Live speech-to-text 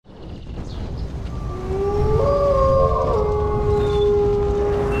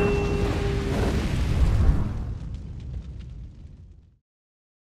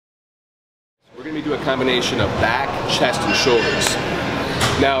combination of back, chest, and shoulders.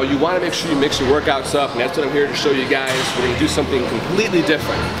 Now, you want to make sure you mix your workouts up, and that's what I'm here to show you guys. We're going to do something completely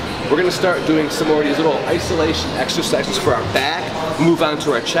different. We're going to start doing some more of these little isolation exercises for our back, move on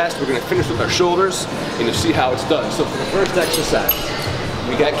to our chest. We're going to finish with our shoulders, and you'll see how it's done. So for the first exercise,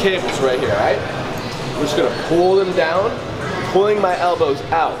 we got cables right here, all right? We're just going to pull them down, pulling my elbows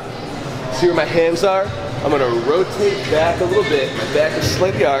out. See where my hands are? I'm going to rotate back a little bit. My back is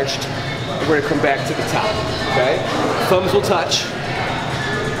slightly arched. And we're going to come back to the top, okay? Thumbs will touch.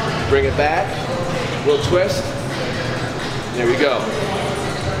 Bring it back. Little twist. There we go.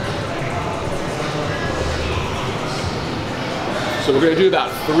 So we're going to do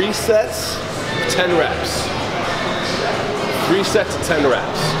about 3 sets, 10 reps. 3 sets of 10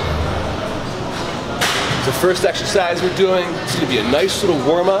 reps. The first exercise we're doing, it's going to be a nice little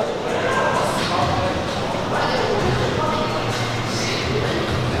warm-up.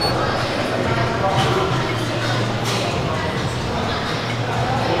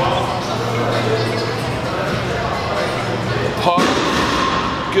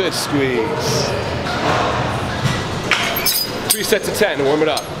 Pause. Good squeeze. 3 sets of 10 to warm it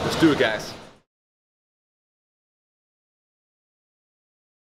up. Let's do it, guys.